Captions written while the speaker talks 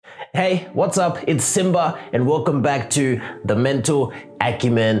Hey, what's up? It's Simba and welcome back to the Mental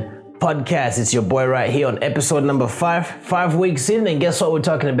Acumen Podcast. It's your boy right here on episode number 5 weeks in, and guess what we're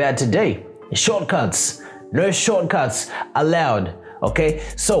talking about today? Shortcuts. No shortcuts allowed. Okay,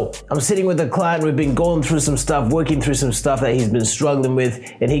 so I'm sitting with a client. We've been going through some stuff, working through some stuff that he's been struggling with,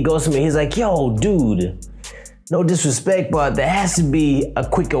 and he goes to me, he's like, yo, dude, no disrespect, but there has to be a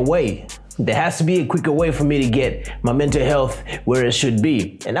quicker way. There has to be a quicker way for me to get my mental health where it should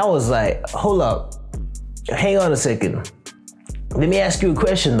be. And I was like, hold up, hang on a second. Let me ask you a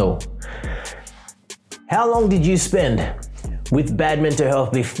question though. How long did you spend with bad mental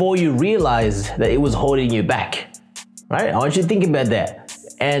health before you realized that it was holding you back? Right? I want you to think about that.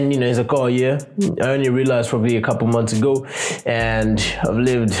 And he's like, oh yeah, I only realized probably a couple months ago, and I've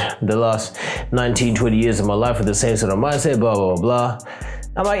lived the last 19, 20 years of my life with the same sort of mindset, blah, blah, blah.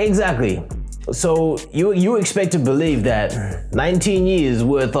 I'm like, exactly. So you expect to believe that 19 years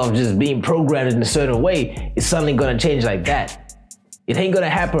worth of just being programmed in a certain way is suddenly gonna change like that. It ain't gonna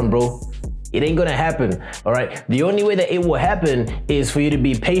happen, bro. It ain't gonna happen, all right? The only way that it will happen is for you to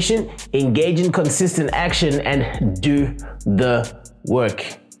be patient, engage in consistent action, and do the work.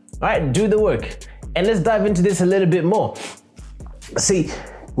 All right, do the work. And let's dive into this a little bit more. See,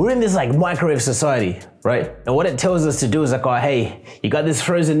 we're in this like microwave society, right? And what it tells us to do is like, oh, hey, you got this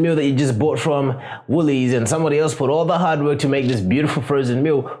frozen meal that you just bought from Woolies and somebody else put all the hard work to make this beautiful frozen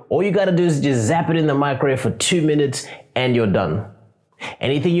meal. All you gotta do is just zap it in the microwave for 2 minutes and you're done.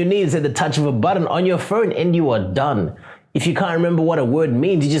 Anything you need is at the touch of a button on your phone and you are done. If you can't remember what a word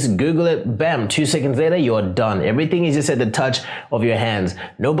means, you just Google it, bam, 2 seconds later, you're done. Everything is just at the touch of your hands.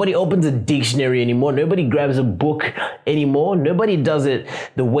 Nobody opens a dictionary anymore. Nobody grabs a book anymore. Nobody does it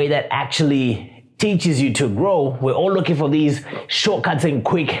the way that actually teaches you to grow. We're all looking for these shortcuts and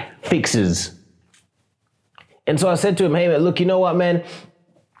quick fixes. And so I said to him, hey, man, look, you know what, man?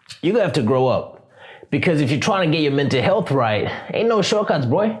 You're gonna have to grow up. Because if you're trying to get your mental health right, ain't no shortcuts,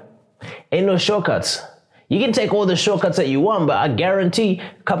 boy. Ain't no shortcuts. You can take all the shortcuts that you want, but I guarantee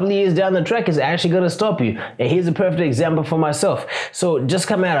a couple of years down the track is actually going to stop you. And here's a perfect example for myself. So just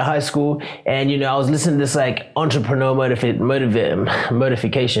coming out of high school and, I was listening to this like entrepreneur motivation,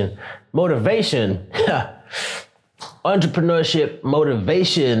 entrepreneurship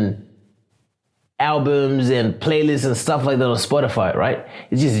motivation albums and playlists and stuff like that on Spotify, right?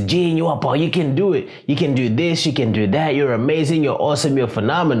 It's just geeing you up. Oh, you can do it. You can do this. You can do that. You're amazing. You're awesome. You're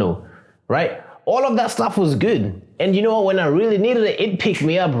phenomenal, right? All of that stuff was good. And you know what? When I really needed it, it picked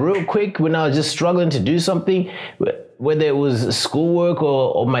me up real quick when I was just struggling to do something, whether it was schoolwork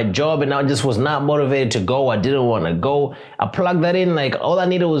or my job, and I just was not motivated to go. I didn't want to go. I plugged that in. Like all I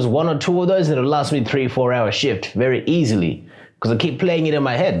needed was 1 or 2 of those and it'll last me 3-4 hour shift very easily because I keep playing it in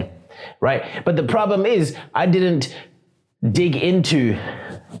my head, right? But the problem is I didn't dig into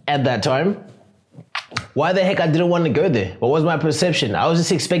at that time why the heck I didn't want to go there. What was my perception? I was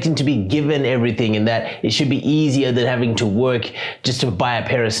just expecting to be given everything and that it should be easier than having to work just to buy a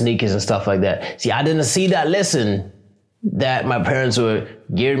pair of sneakers and stuff like that. See, I didn't see that lesson that my parents were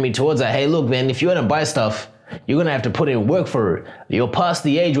gearing me towards. That, hey, look, man, if you want to buy stuff, you're going to have to put in work for it. You're past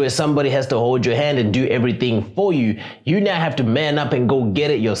the age where somebody has to hold your hand and do everything for you. You now have to man up and go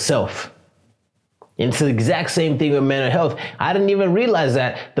get it yourself. It's the exact same thing with mental health. I didn't even realize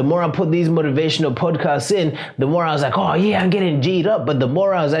that. The more I put these motivational podcasts in, the more I was like, oh yeah, I'm getting G'd up. But the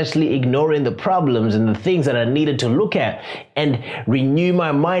more I was actually ignoring the problems and the things that I needed to look at and renew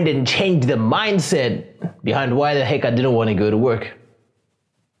my mind and change the mindset behind why the heck I didn't want to go to work.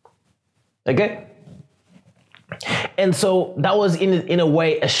 Okay? And so that was in a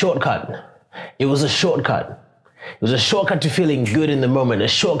way a shortcut. It was a shortcut. It was a shortcut to feeling good in the moment, a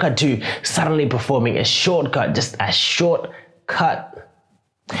shortcut to suddenly performing, a shortcut, just a shortcut.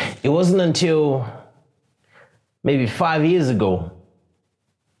 It wasn't until maybe 5 years ago,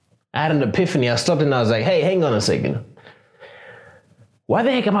 I had an epiphany. I stopped and I was like, hey, hang on a second. Why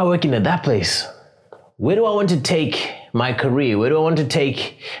the heck am I working at that place? Where do I want to take my career? Where do I want to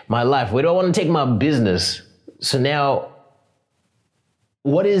take my life? Where do I want to take my business? So now,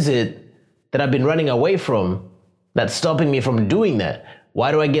 what is it that I've been running away from that's stopping me from doing that?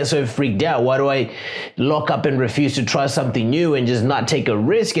 Why do I get so freaked out? Why do I lock up and refuse to try something new and just not take a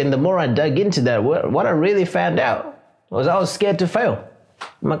risk? And the more I dug into that, what I really found out was I was scared to fail.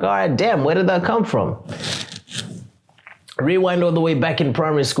 I'm like, all right, damn, where did that come from? Rewind all the way back in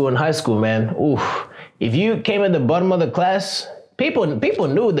primary school and high school, man. Oof. If you came at the bottom of the class, people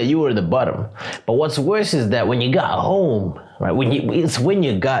knew that you were the bottom. But what's worse is that when you got home, right? It's when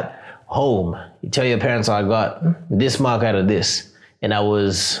you got home, you tell your parents, I got this mark out of this. And I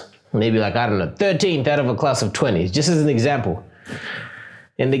was maybe like, I don't know, 13th out of a class of 20, just as an example.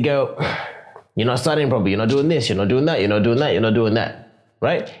 And they go, you're not studying properly, you're not doing this, you're not doing that, you're not doing that, you're not doing that,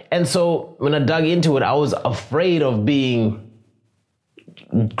 right? And so when I dug into it, I was afraid of being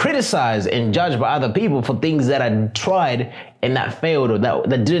criticized and judged by other people for things that I tried and that failed, or that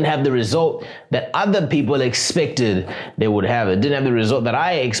didn't have the result that other people expected they would have. It didn't have the result that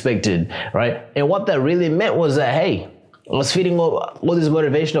I expected, right? And what that really meant was that, hey, I was feeding all this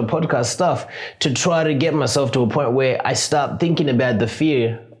motivational podcast stuff to try to get myself to a point where I stopped thinking about the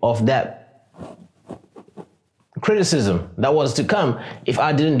fear of that criticism that was to come if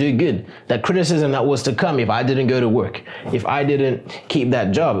I didn't do good, that criticism that was to come if I didn't go to work, if I didn't keep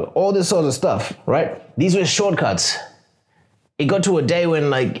that job, all this sort of stuff, right? These were shortcuts. It got to a day when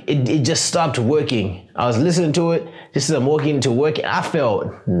like it just stopped working. I was listening to it just as I'm walking to work, and I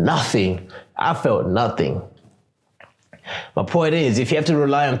felt nothing. My point is, if you have to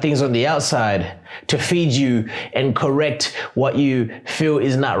rely on things on the outside to feed you and correct what you feel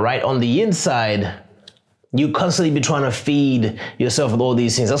is not right on the inside, you constantly be trying to feed yourself with all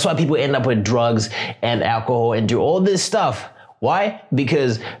these things. That's why people end up with drugs and alcohol and do all this stuff. Why?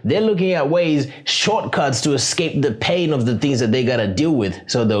 Because they're looking at ways, shortcuts to escape the pain of the things that they gotta deal with.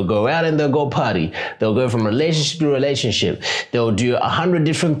 So they'll go out and they'll go party. They'll go from relationship to relationship. They'll do 100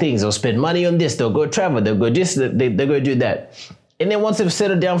 different things. They'll spend money on this. They'll go travel. They'll go this. They'll go do that. And then once they've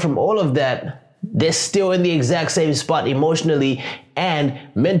settled down from all of that, they're still in the exact same spot emotionally and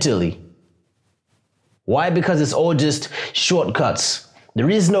mentally. Why? Because it's all just shortcuts.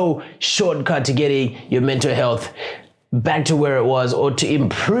 There is no shortcut to getting your mental health back to where it was, or to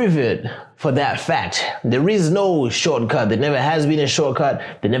improve it for that fact. There is no shortcut. There never has been a shortcut.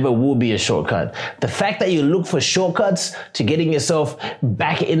 There never will be a shortcut. The fact that you look for shortcuts to getting yourself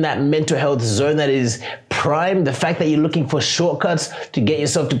back in that mental health zone that is prime, the fact that you're looking for shortcuts to get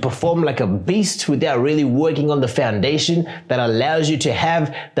yourself to perform like a beast without really working on the foundation that allows you to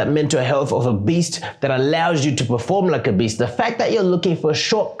have that mental health of a beast, that allows you to perform like a beast. The fact that you're looking for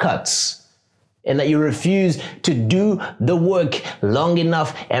shortcuts and that you refuse to do the work long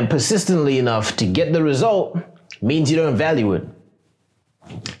enough and persistently enough to get the result means you don't value it.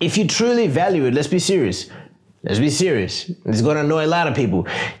 If you truly value it, let's be serious. Let's be serious. It's going to annoy a lot of people.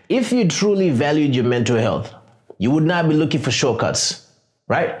 If you truly valued your mental health, you would not be looking for shortcuts,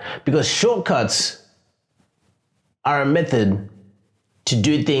 right? Because shortcuts are a method to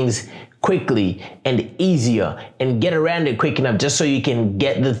do things quickly and easier and get around it quick enough just so you can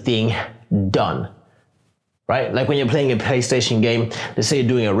get the thing done, right? Like when you're playing a PlayStation game, let's say you're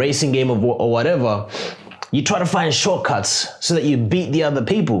doing a racing game or whatever, you try to find shortcuts so that you beat the other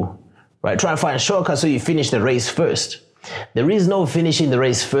people, right? Try to find shortcuts so you finish the race first. There is no finishing the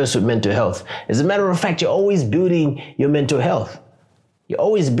race first with mental health. As a matter of fact, you're always building your mental health. You're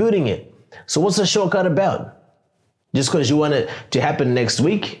always building it. So what's the shortcut about? Just because you want it to happen next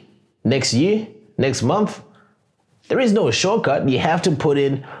week, next year, next month? There is no shortcut. You have to put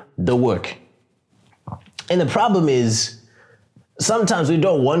in the work. And the problem is, sometimes we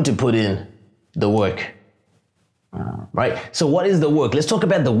don't want to put in the work, right? So what is the work? Let's talk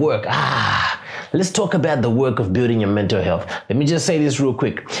about the work. Let's talk about the work of building your mental health. Let me just say this real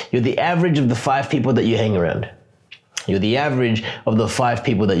quick. You're the average of the 5 people that you hang around. You're the average of the 5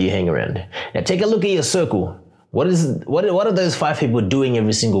 people that you hang around. Now take a look at your circle. What are those 5 people doing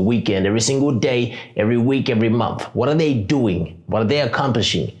every single weekend, every single day, every week, every month? What are they doing? What are they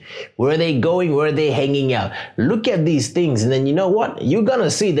accomplishing? Where are they going? Where are they hanging out? Look at these things, and then you know what? You're gonna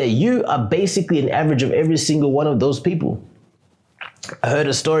see that you are basically an average of every single one of those people. I heard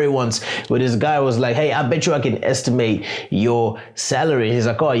a story once where this guy was like, hey, I bet you I can estimate your salary. He's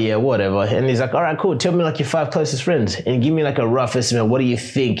like, oh yeah, whatever. And he's like, all right, cool. Tell me like your 5 closest friends and give me like a rough estimate. What do you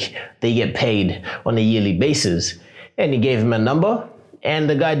think they get paid on a yearly basis? And he gave him a number, and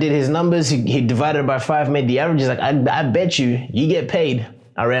the guy did his numbers. He divided it by 5, made the average. He's like, I bet you get paid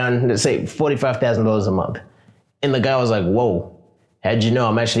around, let's say, $45,000 a month. And the guy was like, whoa, how'd you know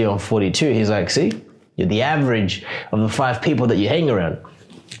I'm actually on 42? He's like, see? You're the average of the 5 people that you hang around.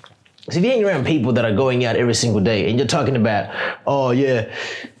 So if you hang around people that are going out every single day and you're talking about, oh yeah,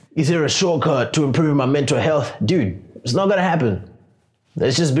 is there a shortcut to improve my mental health? Dude, it's not gonna happen.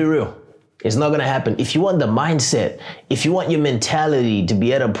 Let's just be real. It's not gonna happen. If you want the mindset, if you want your mentality to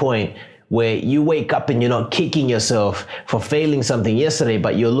be at a point where you wake up and you're not kicking yourself for failing something yesterday,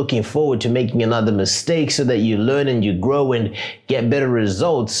 but you're looking forward to making another mistake so that you learn and you grow and get better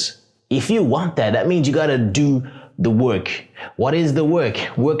results. If you want that, that means you gotta do the work. What is the work?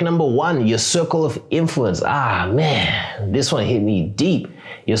 Work number 1, your circle of influence. Man, this one hit me deep.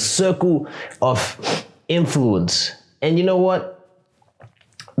 Your circle of influence. And you know what?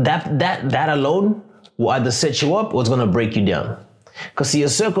 That alone will either set you up or it's gonna break you down. Because see, your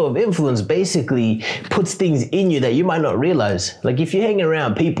circle of influence basically puts things in you that you might not realize. Like if you hang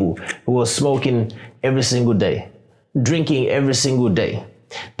around people who are smoking every single day, drinking every single day,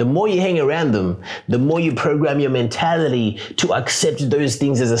 the more you hang around them, the more you program your mentality to accept those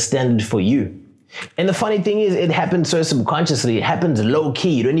things as a standard for you. And the funny thing is, it happens so subconsciously. It happens low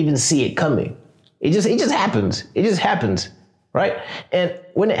key. You don't even see it coming. It just happens. It just happens, right? And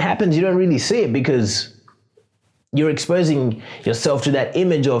when it happens, you don't really see it because you're exposing yourself to that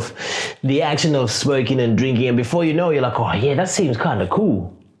image of the action of smoking and drinking. And before you know, you're like, oh yeah, that seems kind of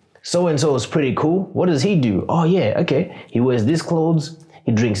cool. So-and-so is pretty cool. What does he do? Oh yeah, okay. He wears this clothes.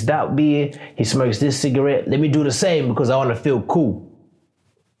 He drinks that beer. He smokes this cigarette. Let me do the same because I want to feel cool.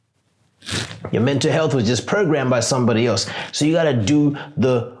 Your mental health was just programmed by somebody else. So you got to do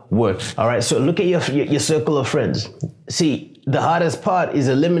the work. All right. So look at your circle of friends. See, the hardest part is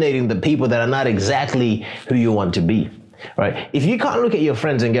eliminating the people that are not exactly who you want to be. Right. If you can't look at your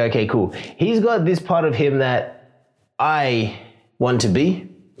friends and go, okay, cool, he's got this part of him that I want to be.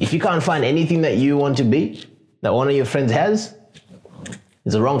 If you can't find anything that you want to be, that one of your friends has,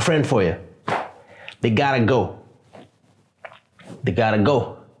 it's the wrong friend for you. They gotta go. They gotta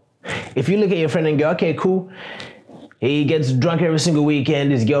go. If you look at your friend and go, okay, cool, he gets drunk every single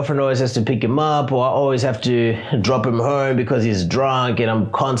weekend, his girlfriend always has to pick him up, or I always have to drop him home because he's drunk and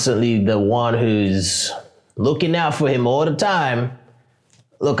I'm constantly the one who's looking out for him all the time.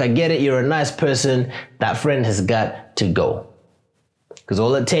 Look, I get it, you're a nice person. That friend has got to go. Because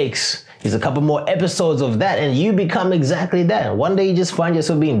all it takes is a couple more episodes of that and you become exactly that. One day you just find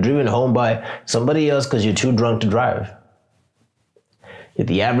yourself being driven home by somebody else because you're too drunk to drive. You're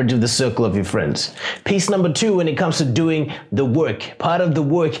the average of the circle of your friends. Piece number 2, when it comes to doing the work, part of the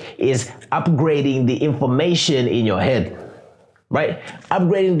work is upgrading the information in your head, right?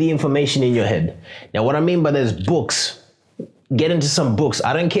 Upgrading the information in your head. Now, what I mean by that is books. Get into some books.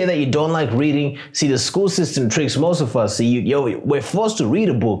 I don't care that you don't like reading. See, the school system tricks most of us. See, we're forced to read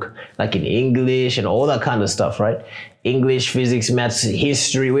a book, like in English and all that kind of stuff, right? English, physics, maths,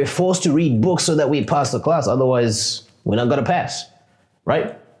 history. We're forced to read books so that we pass the class. Otherwise, we're not going to pass.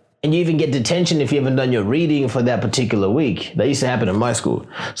 Right? And you even get detention if you haven't done your reading for that particular week. That used to happen in my school.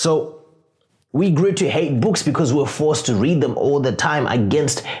 So we grew to hate books because we're forced to read them all the time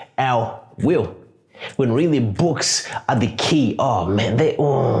against our will. When really books are the key. Oh man, they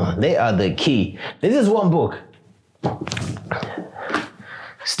are the key. This is one book.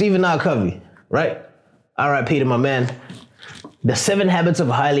 Stephen R. Covey, right? R.I.P. to my man. The 7 Habits of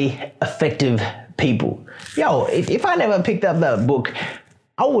Highly Effective People. Yo, if I never picked up that book,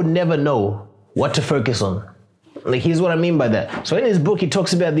 I would never know what to focus on. Like, here's what I mean by that. So in his book, he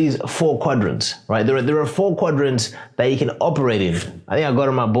talks about these 4 quadrants, right? There are 4 quadrants that you can operate in. I think I got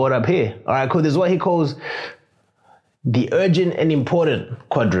on my board up here. All right, cool. This is what he calls the urgent and important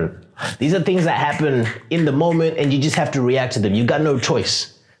quadrant. These are things that happen in the moment and you just have to react to them. You got no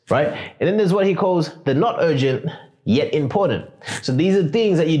choice, right? And then there's what he calls the not urgent yet important. So these are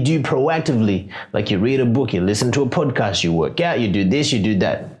things that you do proactively, like you read a book, you listen to a podcast, you work out, you do this, you do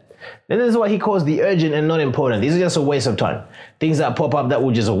that. Then there's what he calls the urgent and not important. These are just a waste of time. Things that pop up that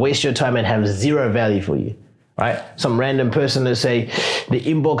will just waste your time and have zero value for you, right? Some random person that say they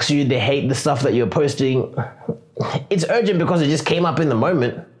inbox you, they hate the stuff that you're posting. It's urgent because it just came up in the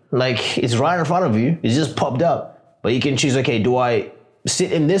moment. Like, it's right in front of you. It just popped up. But you can choose, okay, do I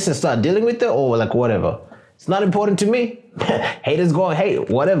sit in this and start dealing with it, or like whatever? It's not important to me. Haters go hate,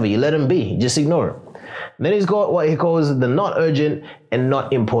 whatever, you let them be, just ignore it. Then he's got what he calls the not urgent and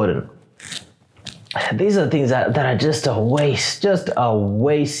not important. These are things that are just a waste,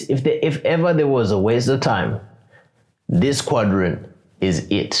 If ever there was a waste of time, this quadrant is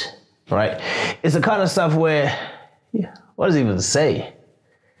it, right? It's the kind of stuff where, what does it even say?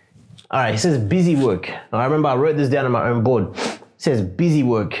 All right, it says busy work. I remember I wrote this down on my own board. It says busy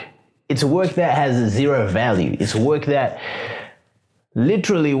work. It's work that has zero value. It's work that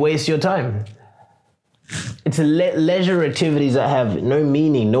literally wastes your time. It's leisure activities that have no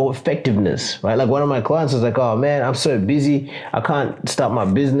meaning, no effectiveness, right? Like one of my clients was like, oh man, I'm so busy. I can't start my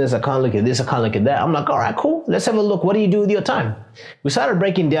business. I can't look at this. I can't look at that. I'm like, all right, cool. Let's have a look. What do you do with your time? We started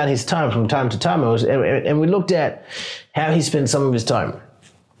breaking down his time from time to time. And we looked at how he spent some of his time.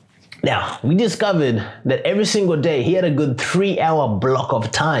 Now, we discovered that every single day he had a good 3-hour block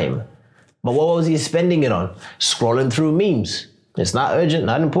of time. But what was he spending it on? Scrolling through memes. It's not urgent,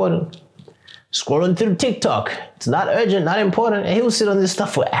 not important. Scrolling through TikTok. It's not urgent, not important. And he will sit on this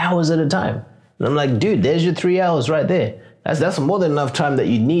stuff for hours at a time. And I'm like, dude, there's your 3 hours right there. That's more than enough time that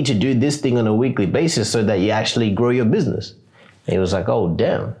you need to do this thing on a weekly basis so that you actually grow your business. And he was like, oh,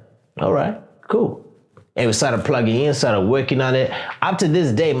 damn. All right, cool. And we started plugging in, started working on it. Up to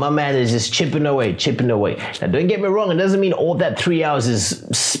this day, my man is just chipping away. Now, don't get me wrong. It doesn't mean all that 3 hours is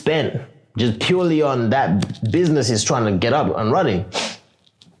spent just purely on that business he's trying to get up and running.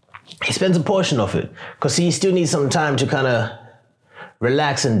 He spends a portion of it because he still needs some time to kind of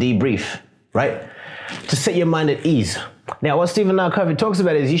relax and debrief, right? To set your mind at ease. Now, what Stephen R. Covey talks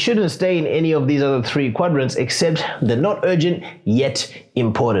about is you shouldn't stay in any of these other 3 quadrants except they're not urgent yet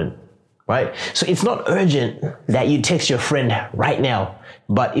important, right? So it's not urgent that you text your friend right now.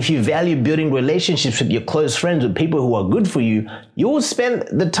 But if you value building relationships with your close friends, with people who are good for you, you will spend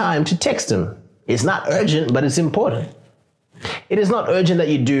the time to text them. It's not urgent, but it's important. It is not urgent that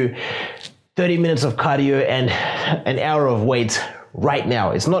you do 30 minutes of cardio and an hour of weights right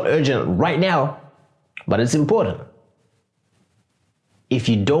now. It's not urgent right now, but it's important. If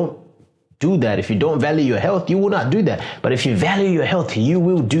you don't do that, if you don't value your health, you will not do that. But if you value your health, you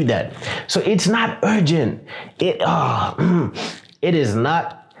will do that. So it's not urgent. It is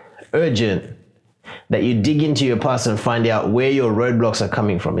not urgent that you dig into your past and find out where your roadblocks are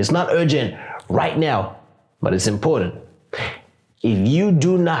coming from. It's not urgent right now, but it's important. If you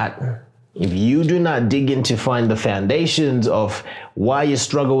do not dig in to find the foundations of why you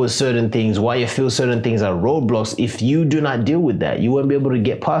struggle with certain things, why you feel certain things are roadblocks, if you do not deal with that, you won't be able to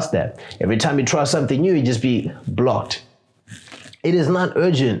get past that. Every time you try something new, you just be blocked. It is not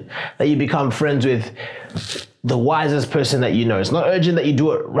urgent that you become friends with the wisest person that you know. It's not urgent that you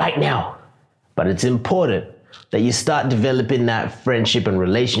do it right now, but it's important that you start developing that friendship and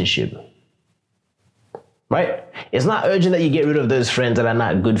relationship. Right? It's not urgent that you get rid of those friends that are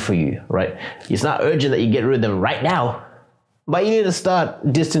not good for you, right? It's not urgent that you get rid of them right now, but you need to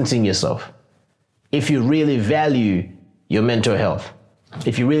start distancing yourself. If you really value your mental health,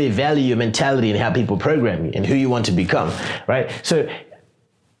 if you really value your mentality and how people program you and who you want to become, right? So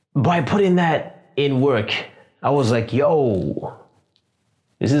by putting that in work, I was like, yo,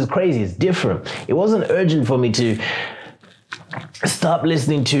 this is crazy. It's different. It wasn't urgent for me to stop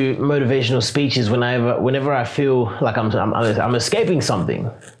listening to motivational speeches whenever I feel like I'm escaping something.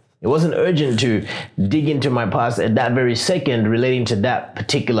 It wasn't urgent to dig into my past at that very second relating to that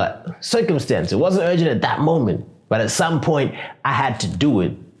particular circumstance. It wasn't urgent at that moment, but at some point I had to do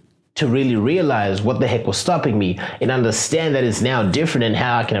it to really realize what the heck was stopping me and understand that it's now different and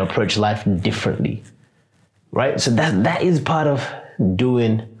how I can approach life differently, right? So that is part of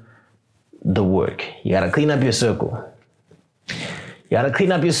doing the work. You gotta clean up your circle. You got to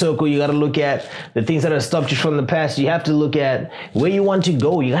clean up your circle. You got to look at the things that have stopped you from the past. You have to look at where you want to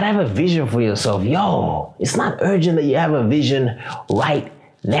go. You got to have a vision for yourself. Yo, it's not urgent that you have a vision right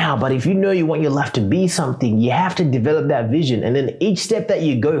now, but if you know you want your life to be something, you have to develop that vision. And then each step that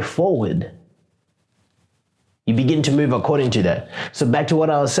you go forward, you begin to move according to that. So back to what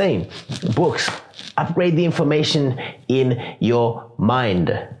I was saying, books, upgrade the information in your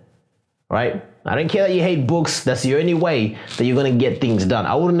mind, right? I don't care that you hate books. That's the only way that you're going to get things done.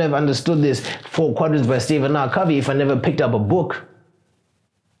 I wouldn't have understood this 4 quadrants by Stephen R. Covey if I never picked up a book.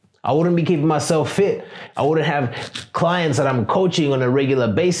 I wouldn't be keeping myself fit. I wouldn't have clients that I'm coaching on a regular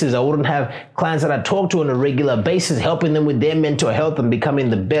basis. I wouldn't have clients that I talk to on a regular basis, helping them with their mental health and becoming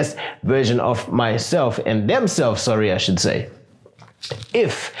the best version of myself and themselves, I should say.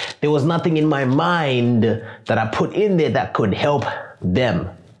 If there was nothing in my mind that I put in there that could help them.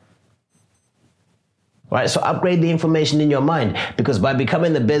 Right, so upgrade the information in your mind, because by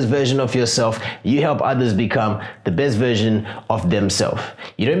becoming the best version of yourself, you help others become the best version of themselves.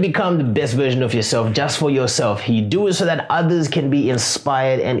 You don't become the best version of yourself just for yourself. You do it so that others can be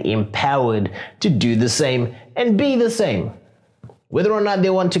inspired and empowered to do the same and be the same. Whether or not they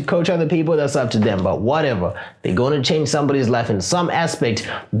want to coach other people, that's up to them. But whatever, they're going to change somebody's life in some aspect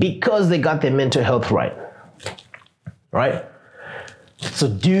because they got their mental health right. Right? So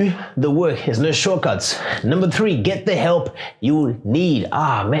do the work. There's no shortcuts. Number 3, get the help you need.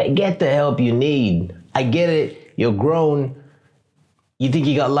 Get the help you need. I get it. You're grown. You think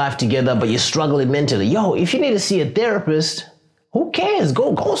you got life together, but you're struggling mentally. Yo, if you need to see a therapist, who cares?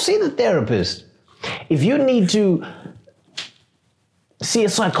 Go see the therapist. If you need to see a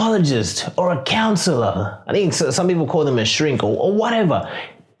psychologist or a counselor, I think some people call them a shrink or whatever.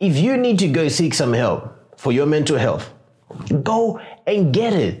 If you need to go seek some help for your mental health, go and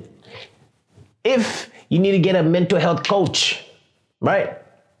get it. If you need to get a mental health coach, right?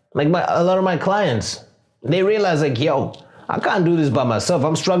 Like a lot of my clients, they realize like, yo, I can't do this by myself.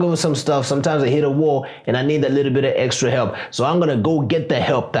 I'm struggling with some stuff. Sometimes I hit a wall and I need that little bit of extra help. So I'm going to go get the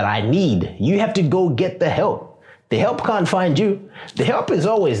help that I need. You have to go get the help. The help can't find you. The help is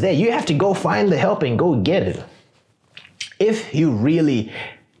always there. You have to go find the help and go get it. If you really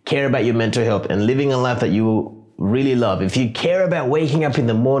care about your mental health and living a life that you really love, if you care about waking up in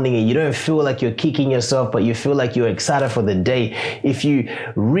the morning and you don't feel like you're kicking yourself, but you feel like you're excited for the day, if you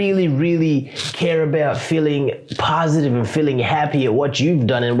really, really care about feeling positive and feeling happy at what you've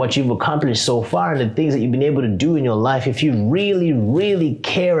done and what you've accomplished so far and the things that you've been able to do in your life, if you really, really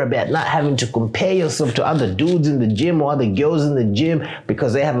care about not having to compare yourself to other dudes in the gym or other girls in the gym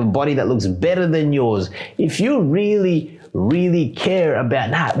because they have a body that looks better than yours, if you really care about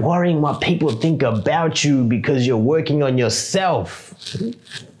not worrying what people think about you because you're working on yourself,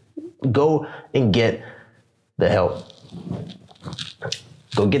 go and get the help.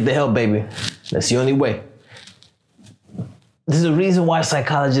 Go get the help, baby. That's the only way. There's a reason why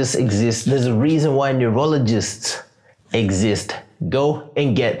psychologists exist. There's a reason why neurologists exist. Go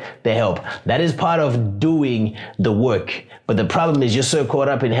and get the help. That is part of doing the work. But the problem is you're so caught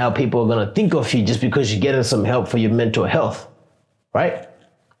up in how people are going to think of you just because you're getting some help for your mental health, right?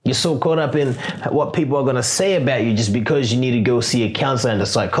 You're so caught up in what people are going to say about you just because you need to go see a counselor and a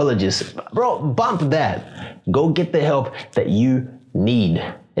psychologist. Bro, bump that. Go get the help that you need.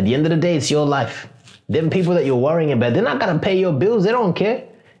 At the end of the day, it's your life. Them people that you're worrying about, they're not going to pay your bills. They don't care.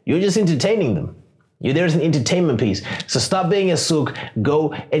 You're just entertaining them. There's an entertainment piece. So stop being a sook.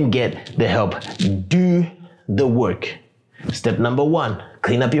 Go and get the help. Do the work. Step number 1,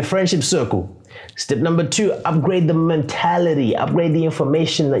 clean up your friendship circle. Step number 2, upgrade the mentality, upgrade the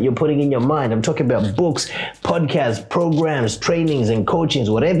information that you're putting in your mind. I'm talking about books, podcasts, programs, trainings, and coachings,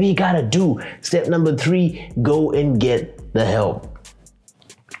 whatever you gotta do. Step number 3, go and get the help.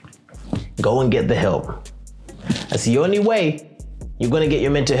 Go and get the help. That's the only way you're gonna get your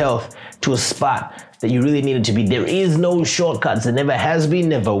mental health to a spot that you really need it to be. There is no shortcuts. There never has been,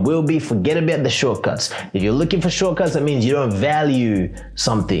 never will be. Forget about the shortcuts. If you're looking for shortcuts, that means you don't value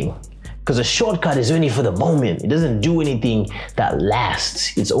something. Because a shortcut is only for the moment. It doesn't do anything that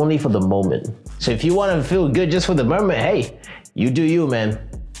lasts. It's only for the moment. So if you want to feel good just for the moment, hey, you do you, man.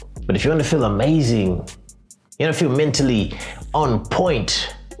 But if you want to feel amazing, you want to feel mentally on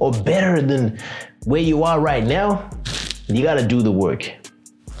point or better than where you are right now, you got to do the work.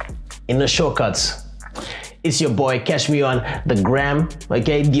 In the shortcuts, it's your boy. Catch me on the gram,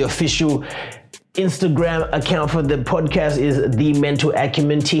 okay? The official Instagram account for the podcast is The Mental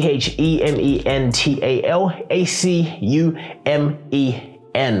Acumen,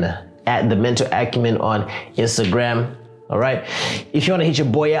 TheMentalAcumen, at The Mental Acumen on Instagram, all right? If you want to hit your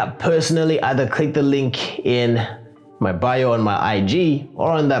boy up personally, either click the link in my bio on my IG or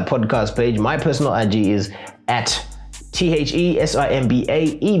on that podcast page. My personal IG is at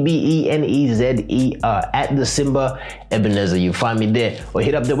TheSimbaEbenezer at the Simba Ebenezer. You find me there, or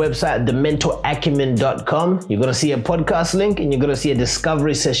hit up the website thementalacumen.com. You're gonna see a podcast link and you're gonna see a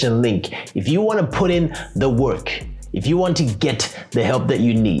discovery session link. If you want to put in the work, if you want to get the help that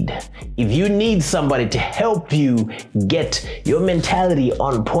you need, if you need somebody to help you get your mentality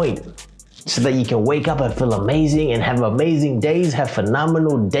on point so that you can wake up and feel amazing and have amazing days, have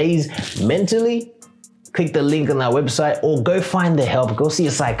phenomenal days mentally, click the link on our website or go find the help. Go see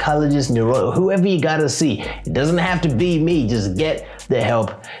a psychologist, neurologist, whoever you gotta see. It doesn't have to be me. Just get the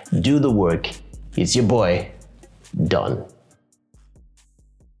help. Do the work. It's your boy, Don.